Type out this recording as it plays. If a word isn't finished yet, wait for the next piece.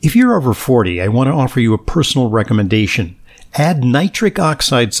If you're over 40, I want to offer you a personal recommendation. Add nitric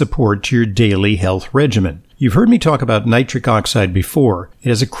oxide support to your daily health regimen. You've heard me talk about nitric oxide before. It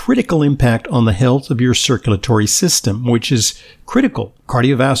has a critical impact on the health of your circulatory system, which is critical.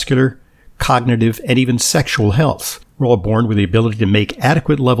 Cardiovascular, cognitive, and even sexual health. We're all born with the ability to make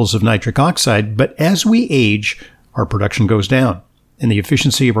adequate levels of nitric oxide, but as we age, our production goes down, and the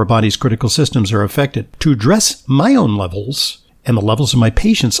efficiency of our body's critical systems are affected. To address my own levels and the levels of my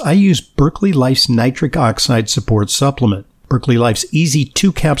patients, I use Berkeley Life's nitric oxide support supplement. Berkeley Life's easy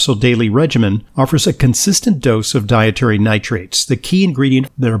 2-capsule daily regimen offers a consistent dose of dietary nitrates, the key ingredient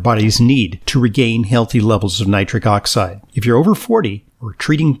that our bodies need to regain healthy levels of nitric oxide. If you're over 40 or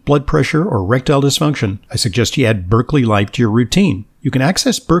treating blood pressure or erectile dysfunction, I suggest you add Berkeley Life to your routine. You can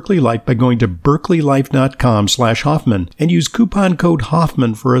access Berkeley Life by going to berkeleylife.com/Hoffman and use coupon code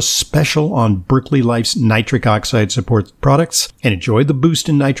Hoffman for a special on Berkeley Life's nitric oxide support products and enjoy the boost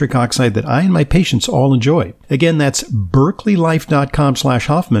in nitric oxide that I and my patients all enjoy. Again, that's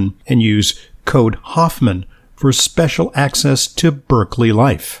berkeleylife.com/Hoffman and use code Hoffman for special access to Berkeley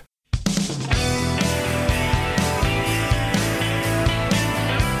Life.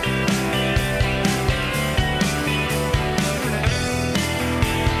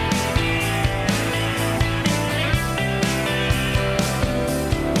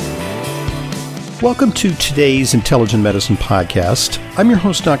 Welcome to today's Intelligent Medicine Podcast. I'm your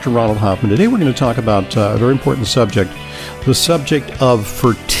host, Dr. Ronald Hoffman. Today we're going to talk about a very important subject, the subject of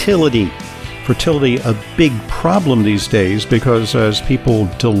fertility. Fertility, a big problem these days because as people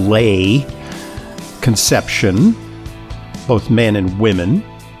delay conception, both men and women,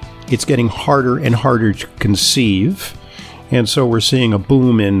 it's getting harder and harder to conceive. And so we're seeing a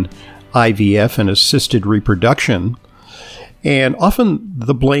boom in IVF and assisted reproduction. And often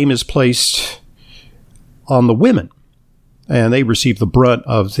the blame is placed on the women, and they receive the brunt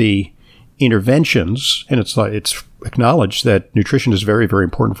of the interventions. And it's acknowledged that nutrition is very, very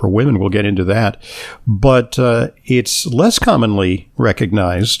important for women. We'll get into that. But it's less commonly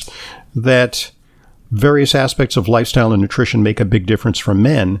recognized that various aspects of lifestyle and nutrition make a big difference for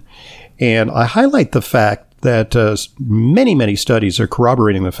men. And I highlight the fact that many, many studies are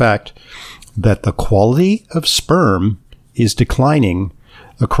corroborating the fact that the quality of sperm is declining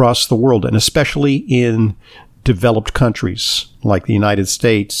across the world, and especially in developed countries like the United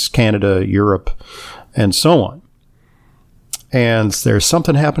States, Canada, Europe, and so on. And there's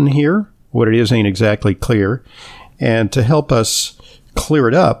something happening here. What it is ain't exactly clear. And to help us clear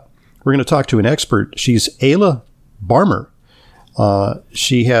it up, we're going to talk to an expert. She's Ayla Barmer.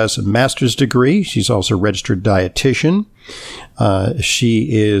 She has a master's degree. She's also a registered dietitian. She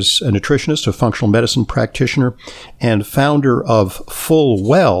is a nutritionist, a functional medicine practitioner, and founder of Full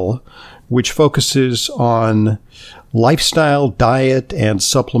Well, which focuses on lifestyle, diet, and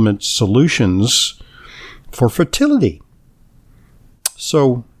supplement solutions for fertility.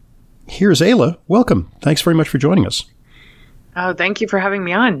 So here's Ayla. Welcome. Thanks very much for joining us. Oh, thank you for having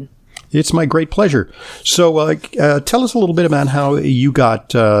me on. It's my great pleasure. So tell us a little bit about how you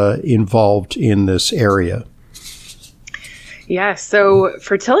got involved in this area. Yeah, so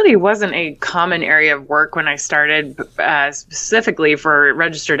fertility wasn't a common area of work when I started, specifically for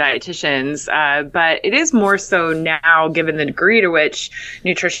registered dietitians, but it is more so now given the degree to which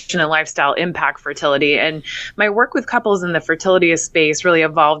nutrition and lifestyle impact fertility. And my work with couples in the fertility space really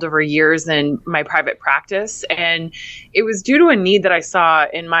evolved over years in my private practice. And it was due to a need that I saw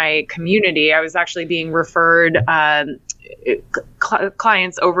in my community. I was actually being referred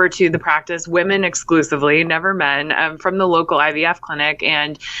clients over to the practice, women exclusively, never men, from the local IVF clinic.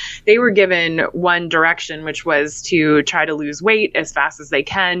 And they were given one direction, which was to try to lose weight as fast as they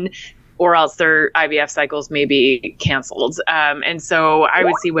can, or else their IVF cycles may be canceled. And so I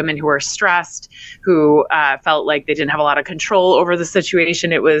would see women who were stressed, who felt like they didn't have a lot of control over the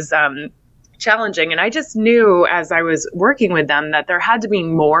situation. It was challenging. And I just knew as I was working with them that there had to be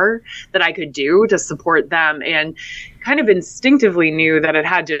more that I could do to support them, and kind of instinctively knew that it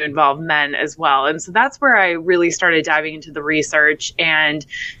had to involve men as well. And so that's where I really started diving into the research and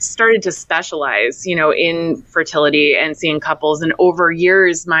started to specialize, in fertility and seeing couples. And over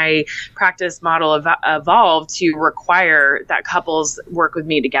years, my practice model evolved to require that couples work with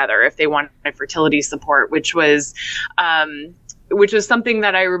me together if they wanted fertility support, which was something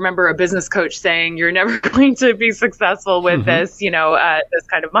that I remember a business coach saying, you're never going to be successful with this, this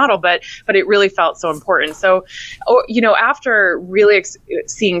kind of model, but it really felt so important. So, after really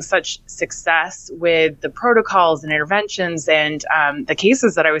seeing such success with the protocols and interventions and the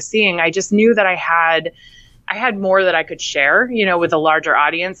cases that I was seeing, I just knew that I I had more that I could share, with a larger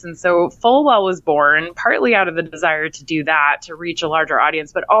audience. And so Fullwell was born partly out of the desire to do that, to reach a larger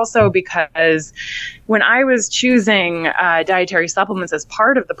audience, but also because when I was choosing dietary supplements as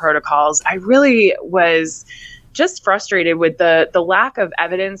part of the protocols, I really was just frustrated with the lack of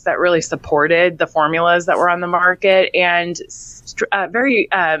evidence that really supported the formulas that were on the market, and very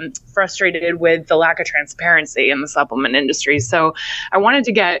frustrated with the lack of transparency in the supplement industry. So I wanted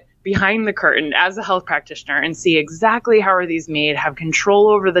to get behind the curtain as a health practitioner and see exactly how are these made, have control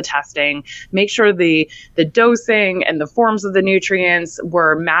over the testing, make sure the dosing and the forms of the nutrients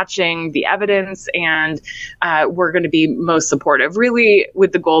were matching the evidence, and were going to be most supportive, really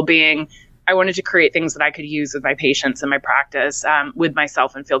with the goal being I wanted to create things that I could use with my patients in my practice, with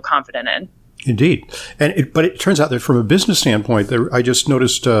myself, and feel confident in. Indeed. But it turns out that from a business standpoint, I just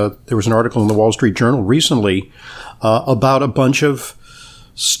noticed there was an article in the Wall Street Journal recently about a bunch of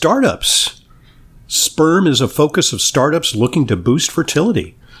startups. Sperm is a focus of startups looking to boost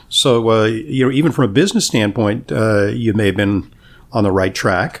fertility. So, even from a business standpoint, you may have been on the right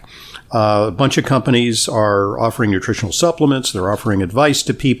track. A bunch of companies are offering nutritional supplements. They're offering advice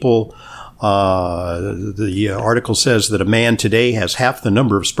to people. The article says that a man today has half the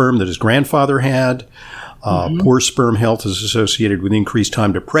number of sperm that his grandfather had. Poor sperm health is associated with increased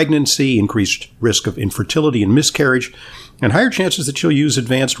time to pregnancy, increased risk of infertility and miscarriage, and higher chances that you'll use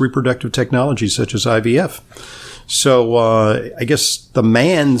advanced reproductive technologies such as IVF. So I guess the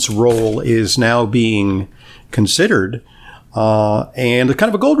man's role is now being considered, and kind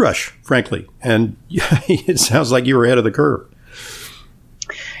of a gold rush, frankly. And it sounds like you were ahead of the curve.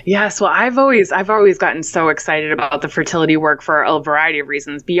 Yes, well, I've always gotten so excited about the fertility work for a variety of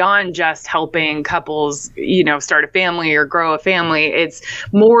reasons beyond just helping couples, start a family or grow a family. It's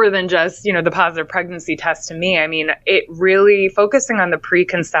more than just, the positive pregnancy test to me. I mean, it really focusing on the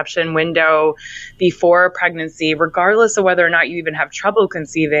preconception window before pregnancy, regardless of whether or not you even have trouble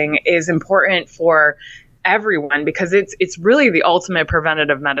conceiving, is important for everyone, because it's really the ultimate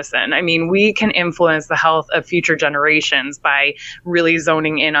preventative medicine. I mean, we can influence the health of future generations by really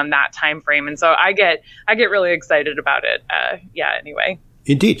zoning in on that time frame. And so I get really excited about it. Anyway.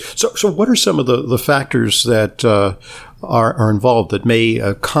 Indeed. So what are some of the factors that are involved that may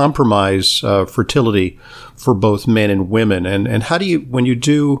compromise fertility for both men and women? And how do you, when you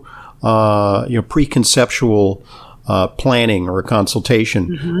do preconceptual planning or a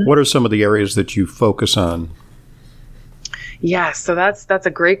consultation, what are some of the areas that you focus on? Yeah, so that's a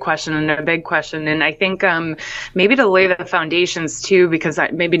great question and a big question. And I think maybe to lay the foundations too, because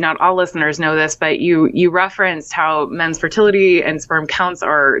maybe not all listeners know this, but you referenced how men's fertility and sperm counts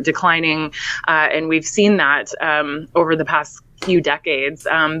are declining. And we've seen that over the past few decades.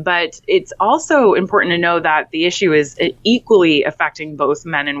 But it's also important to know that the issue is equally affecting both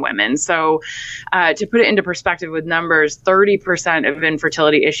men and women. So to put it into perspective with numbers, 30% of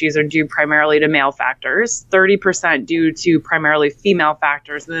infertility issues are due primarily to male factors, 30% due to primarily female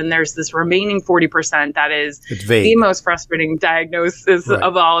factors. And then there's this remaining 40% that is the most frustrating diagnosis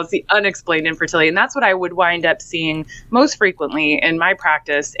of all, is the unexplained infertility. And that's what I would wind up seeing most frequently in my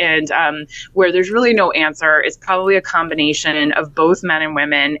practice. And where there's really no answer, it's probably a combination of both men and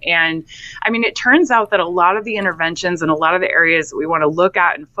women. And I mean, it turns out that a lot of the interventions and a lot of the areas that we want to look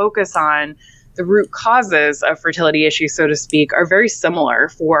at and focus on, the root causes of fertility issues, so to speak, are very similar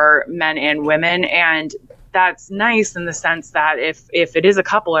for men and women. And that's nice in the sense that if it is a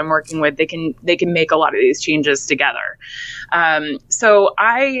couple I'm working with, they can make a lot of these changes together. So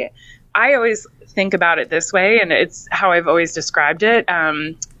I always think about it this way, and it's how I've always described it.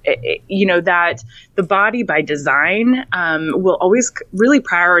 That the body by design will always really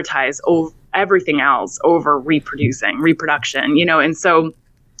prioritize everything else over reproduction, and so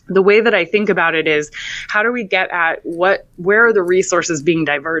the way that I think about it is, how do we get at where are the resources being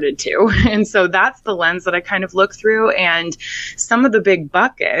diverted to? And so that's the lens that I kind of look through. And some of the big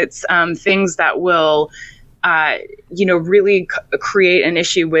buckets, things that will, really create an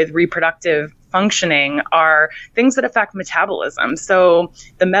issue with reproductive functioning, are things that affect metabolism. So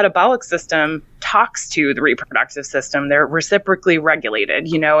the metabolic system talks to the reproductive system. They're reciprocally regulated,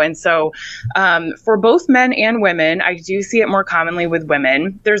 and so for both men and women, I do see it more commonly with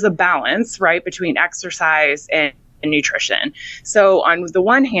women. There's a balance, right, between exercise and nutrition. So on the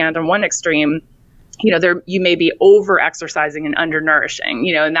one hand, on one extreme, you may be over exercising and undernourishing,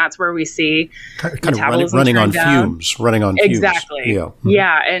 and that's where we see kind of running on fumes. Exactly. Yeah.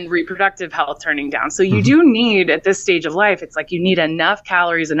 Yeah. And reproductive health turning down. So you do need, at this stage of life, it's like you need enough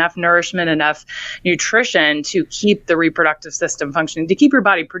calories, enough nourishment, enough nutrition to keep the reproductive system functioning, to keep your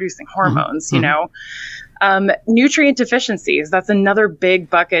body producing hormones, Nutrient deficiencies, that's another big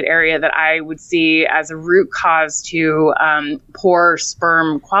bucket area that I would see as a root cause to poor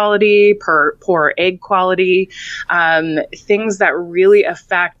sperm quality, poor egg quality, things that really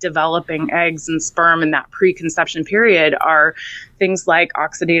affect developing eggs and sperm in that preconception period are things like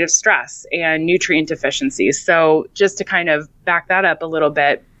oxidative stress and nutrient deficiencies. So just to kind of back that up a little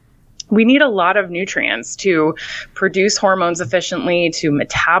bit, we need a lot of nutrients to produce hormones efficiently, to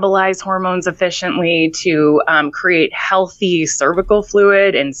metabolize hormones efficiently, to create healthy cervical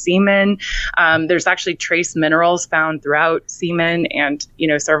fluid and semen. There's actually trace minerals found throughout semen and,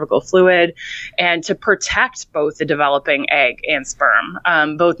 cervical fluid, and to protect both the developing egg and sperm.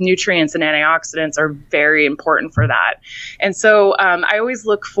 Both nutrients and antioxidants are very important for that. And so I always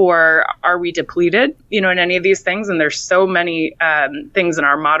look for, are we depleted, in any of these things? And there's so many things in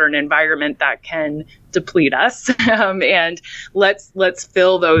our modern environment that can deplete us, and let's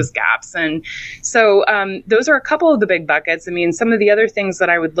fill those gaps. And so those are a couple of the big buckets. I mean, some of the other things that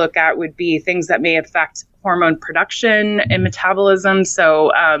I would look at would be things that may affect hormone production and metabolism.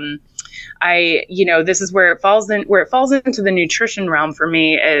 So this is where it falls into the nutrition realm for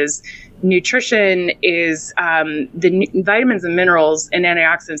me. Is nutrition is the vitamins and minerals and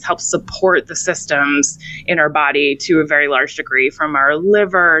antioxidants help support the systems in our body to a very large degree, from our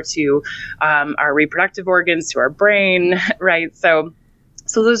liver to our reproductive organs to our brain, right? So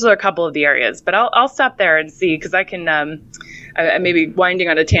those are a couple of the areas, but I'll stop there and see, because I can I may be winding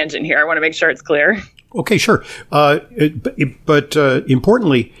on a tangent here. I want to make sure it's clear. Okay, sure. But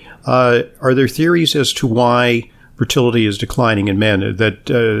importantly, are there theories as to why fertility is declining in men? That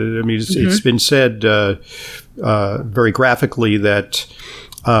it's been said very graphically that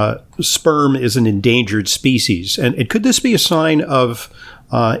sperm is an endangered species, and could this be a sign of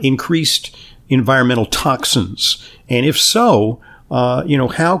increased environmental toxins? And if so,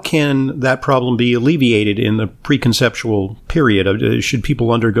 how can that problem be alleviated in the preconceptual period? Should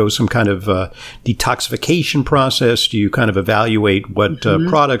people undergo some kind of detoxification process? Do you kind of evaluate what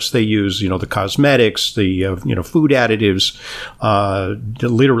products they use, the cosmetics, the food additives,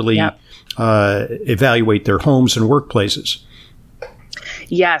 literally evaluate their homes and workplaces?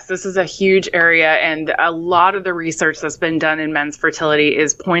 Yes, this is a huge area, and a lot of the research that's been done in men's fertility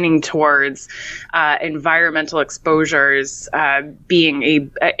is pointing towards environmental exposures and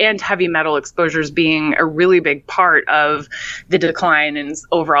heavy metal exposures being a really big part of the decline in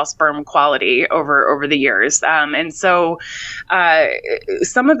overall sperm quality over the years. And so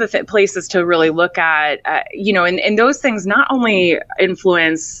some of the places to really look at, and those things not only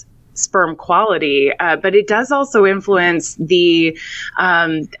influence sperm quality, but it does also influence the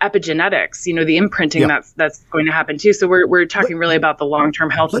epigenetics, the imprinting that's going to happen too. So we're talking really about the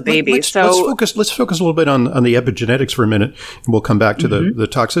long-term health of babies. Let's focus a little bit on the epigenetics for a minute, and we'll come back to the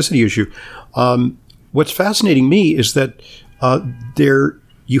toxicity issue. What's fascinating me is that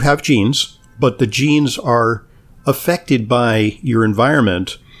you have genes, but the genes are affected by your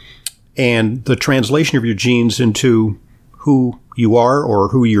environment, and the translation of your genes into who you are or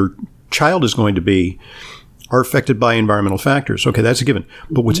who your child is going to be are affected by environmental factors. Okay, that's a given.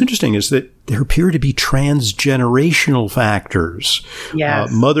 But what's interesting is that there appear to be transgenerational factors.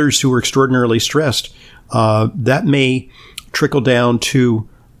 Yes. Mothers who are extraordinarily stressed, that may trickle down to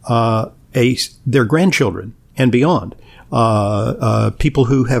their grandchildren and beyond. People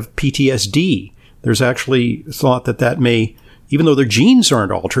who have PTSD, there's actually thought that may, even though their genes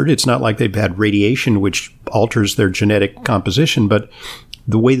aren't altered, it's not like they've had radiation which alters their genetic composition, but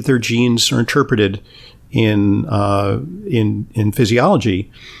the way that their genes are interpreted in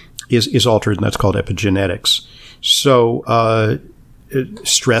physiology is altered, and that's called epigenetics. So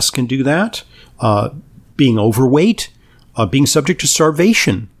stress can do that. Being overweight, being subject to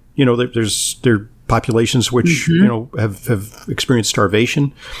starvation. There are populations which have experienced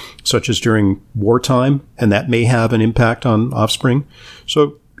starvation, such as during wartime, and that may have an impact on offspring.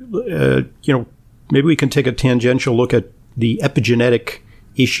 So maybe we can take a tangential look at the epigenetic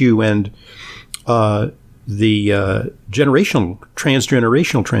issue and the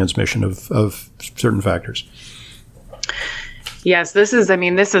transgenerational transmission of certain factors. Yes, this is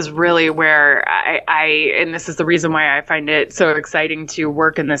really where and this is the reason why I find it so exciting to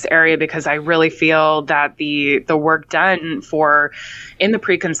work in this area, because I really feel that the work done in the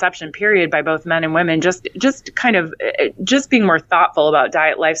preconception period by both men and women, just being more thoughtful about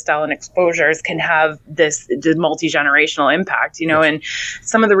diet, lifestyle, and exposures can have this multi-generational impact, and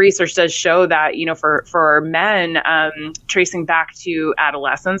some of the research does show that, for men, tracing back to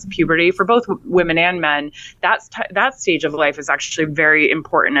adolescence, puberty, for both women and men, that stage of life is actually very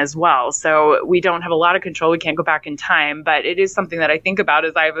important as well. So we don't have a lot of control. We can't go back in time, but it is something that I think about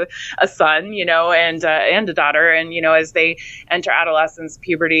as I have a son, and a daughter. And, as they enter adolescence,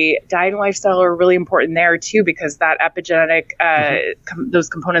 puberty, diet and lifestyle are really important there too, because that epigenetic, those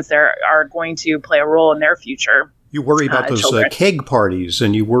components there are going to play a role in their future. You worry about those keg parties,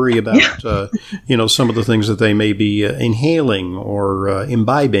 and you worry about, some of the things that they may be inhaling or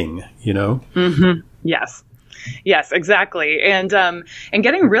imbibing, Mm-hmm. Yes. Yes, exactly. And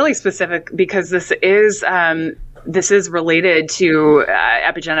getting really specific, because this is related to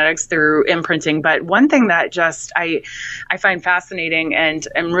epigenetics through imprinting. But one thing that just I find fascinating and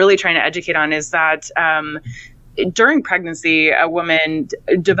am really trying to educate on is that during pregnancy, a woman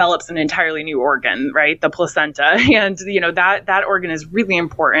develops an entirely new organ, right? The placenta. And, that organ is really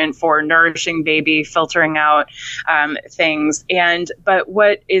important for nourishing baby, filtering out things. But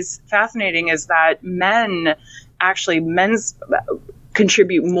what is fascinating is that men's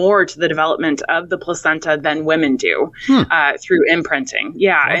contribute more to the development of the placenta than women do through imprinting.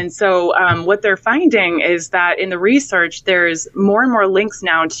 Yeah. And so what they're finding is that in the research, there's more and more links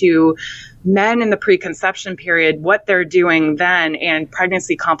now to men in the preconception period, what they're doing then, and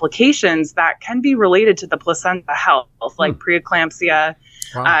pregnancy complications that can be related to the placenta health, like preeclampsia,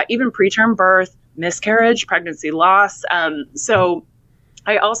 even preterm birth, miscarriage, pregnancy loss. So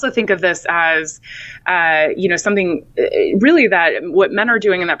I also think of this as, something really that what men are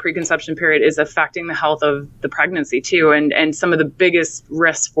doing in that preconception period is affecting the health of the pregnancy too, and some of the biggest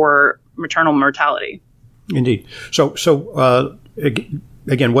risks for maternal mortality. Indeed. So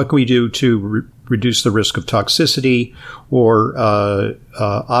again, what can we do to reduce the risk of toxicity or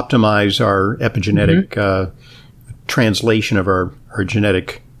optimize our epigenetic translation of our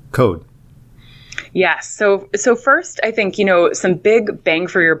genetic code? Yes. So first, I think, some big bang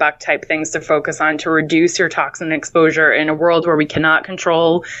for your buck type things to focus on to reduce your toxin exposure in a world where we cannot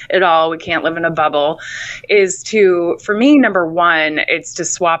control it all. We can't live in a bubble is for me, number one, it's to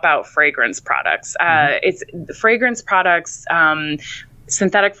swap out fragrance products. It's fragrance products.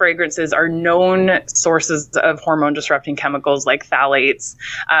 Synthetic fragrances are known sources of hormone disrupting chemicals like phthalates.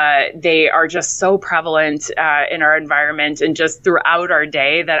 They are just so prevalent in our environment and just throughout our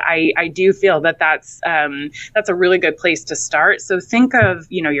day that I do feel that that's a really good place to start. So think of,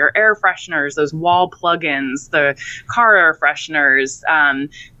 your air fresheners, those wall plugins, the car air fresheners,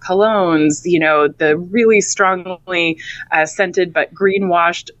 colognes, the really strongly scented but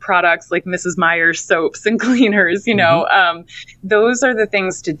greenwashed products like Mrs. Meyer's soaps and cleaners, those are the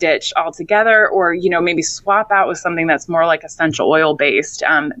things to ditch altogether, or, maybe swap out with something that's more like essential oil based.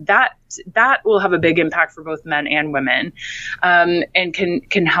 That will have a big impact for both men and women, and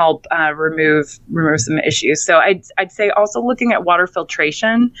can help remove some issues. So I'd say also looking at water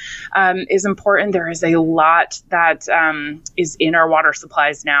filtration is important. There is a lot that is in our water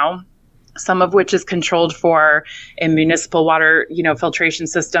supplies now, some of which is controlled for in municipal water, filtration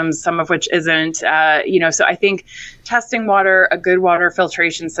systems, some of which isn't, so I think testing water, a good water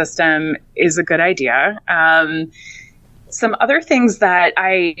filtration system is a good idea. Some other things that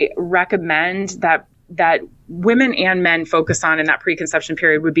I recommend that women and men focus on in that preconception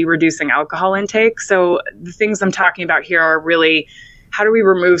period would be reducing alcohol intake. So the things I'm talking about here are really, how do we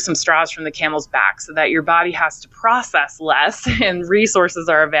remove some straws from the camel's back so that your body has to process less and resources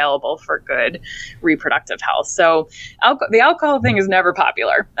are available for good reproductive health? So the alcohol thing is never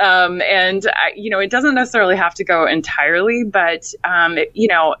popular. It doesn't necessarily have to go entirely, but,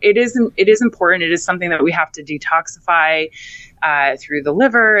 it is important. It is something that we have to detoxify through the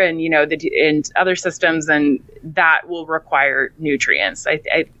liver and, and other systems, and that will require nutrients.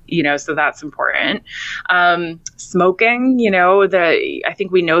 So that's important. Smoking, I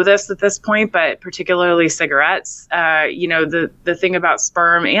think we know this at this point, but particularly cigarettes, the thing about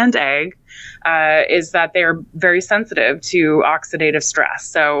sperm and egg is that they're very sensitive to oxidative stress.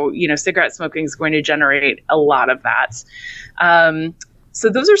 So, cigarette smoking is going to generate a lot of that. So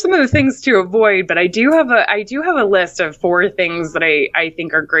those are some of the things to avoid, but I do have a list of 4 things that I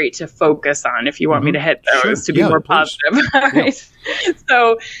think are great to focus on if you want me to hit those to be more positive. Right.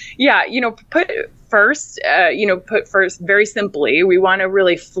 So put first, very simply, we want to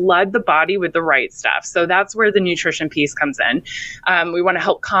really flood the body with the right stuff. So that's where the nutrition piece comes in. We want to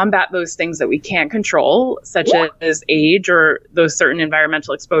help combat those things that we can't control, such as age or those certain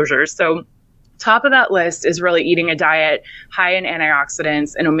environmental exposures. So top of that list is really eating a diet high in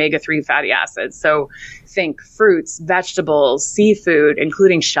antioxidants and omega-3 fatty acids. So think fruits, vegetables, seafood,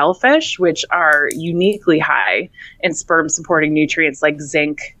 including shellfish, which are uniquely high in sperm-supporting nutrients like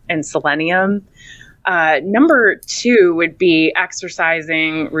zinc and selenium. Number 2 would be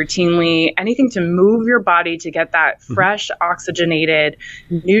exercising routinely, anything to move your body to get that fresh, oxygenated,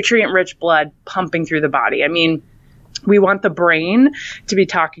 nutrient-rich blood pumping through the body. I mean, we want the brain to be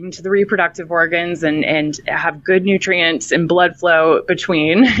talking to the reproductive organs and have good nutrients and blood flow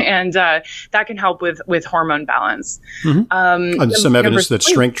between, and that can help with hormone balance. And some evidence that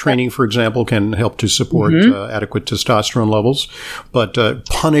strength training, for example, can help to support adequate testosterone levels, but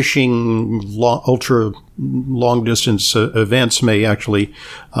punishing ultra long distance events may actually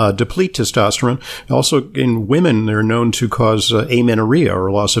deplete testosterone. Also, in women, they're known to cause amenorrhea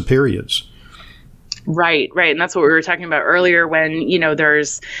or loss of periods. Right. And that's what we were talking about earlier when,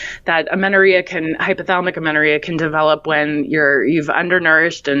 there's that hypothalamic amenorrhea can develop when you've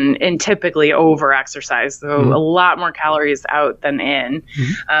undernourished and typically overexercised. So a lot more calories out than in.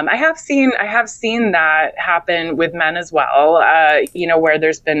 I have seen that happen with men as well, where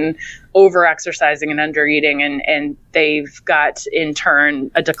there's been overexercising and undereating and they've got in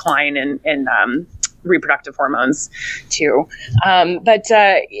turn a decline in reproductive hormones too. But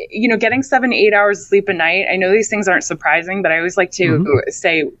getting 7 to 8 hours of sleep a night, I know these things aren't surprising, but I always like to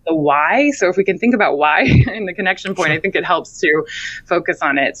say the why. So if we can think about why in the connection point, I think it helps to focus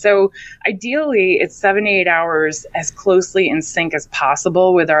on it. So ideally it's 7 to 8 hours as closely in sync as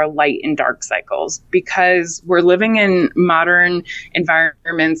possible with our light and dark cycles, because we're living in modern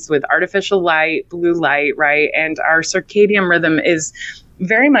environments with artificial light, blue light, right? And our circadian rhythm is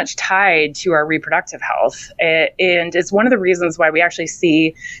very much tied to our reproductive health. And it's one of the reasons why we actually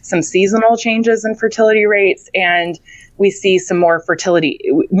see some seasonal changes in fertility rates, and we see some more fertility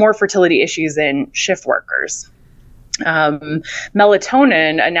issues in shift workers.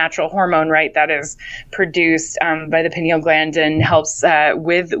 Melatonin, a natural hormone, right, that is produced by the pineal gland and helps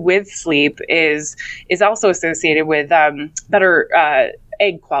with sleep, is also associated with better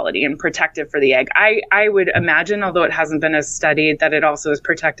egg quality and protective for the egg. I would imagine, although it hasn't been as studied, that it also is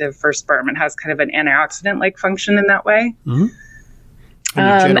protective for sperm. It has kind of an antioxidant-like function in that way. And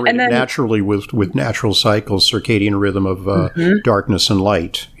you generate it naturally with natural cycles, circadian rhythm of darkness and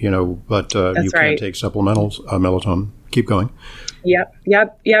light, but you can take supplemental melatonin. Keep going. Yep.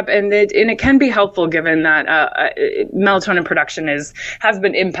 And it can be helpful given that melatonin production has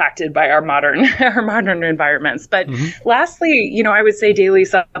been impacted by our modern environments. But lastly, I would say daily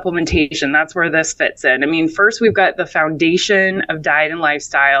supplementation. That's where this fits in. I mean, first we've got the foundation of diet and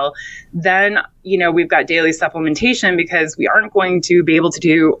lifestyle. Then, we've got daily supplementation because we aren't going to be able to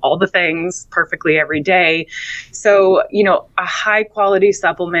do all the things perfectly every day. So, a high quality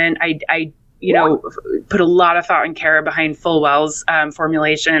supplement, I put a lot of thought and care behind Fullwell's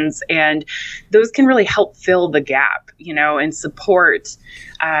formulations, and those can really help fill the gap, and support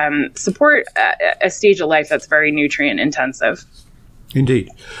a stage of life that's very nutrient intensive. Indeed.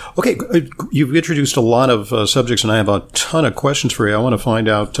 Okay, you've introduced a lot of subjects, and I have a ton of questions for you. I want to find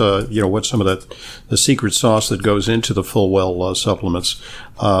out, what some of the secret sauce that goes into the Fullwell supplements.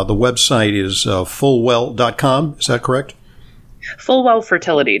 The website is fullwell.com. Is that correct?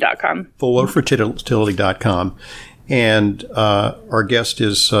 Fullwellfertility.com. Fullwellfertility.com. And our guest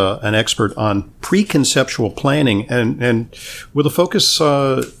is an expert on preconceptual planning and with a focus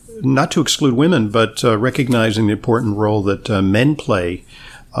not to exclude women, but recognizing the important role that men play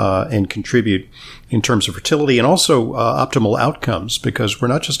and contribute in terms of fertility and also optimal outcomes, because we're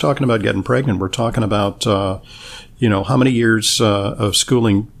not just talking about getting pregnant. We're talking about, how many years of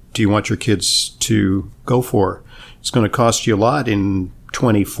schooling do you want your kids to go for? It's going to cost you a lot in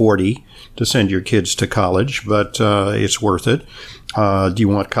 2040 to send your kids to college, but it's worth it. Do you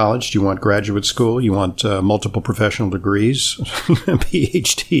want college? Do you want graduate school? You want multiple professional degrees,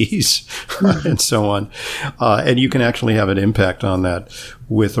 PhDs, and so on. And you can actually have an impact on that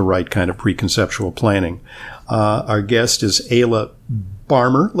with the right kind of preconceptual planning. Our guest is Ayla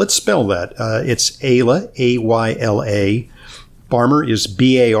Barmer. Let's spell that. It's Ayla, A-Y-L-A. Barmer is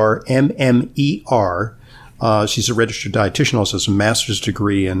B-A-R-M-M-E-R. She's a registered dietitian, also has a master's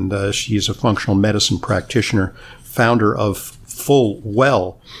degree, and she is a functional medicine practitioner, founder of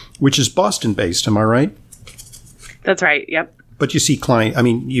Fullwell, which is Boston-based. Am I right? That's right. Yep. But you see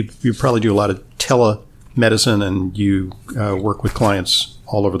you probably do a lot of telemedicine, and you work with clients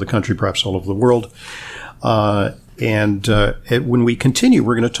all over the country, perhaps all over the world. And when we continue,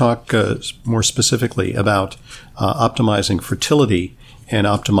 we're going to talk more specifically about optimizing fertility and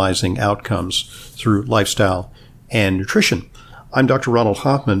optimizing outcomes through lifestyle and nutrition. I'm Dr. Ronald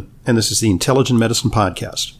Hoffman, and this is the Intelligent Medicine Podcast.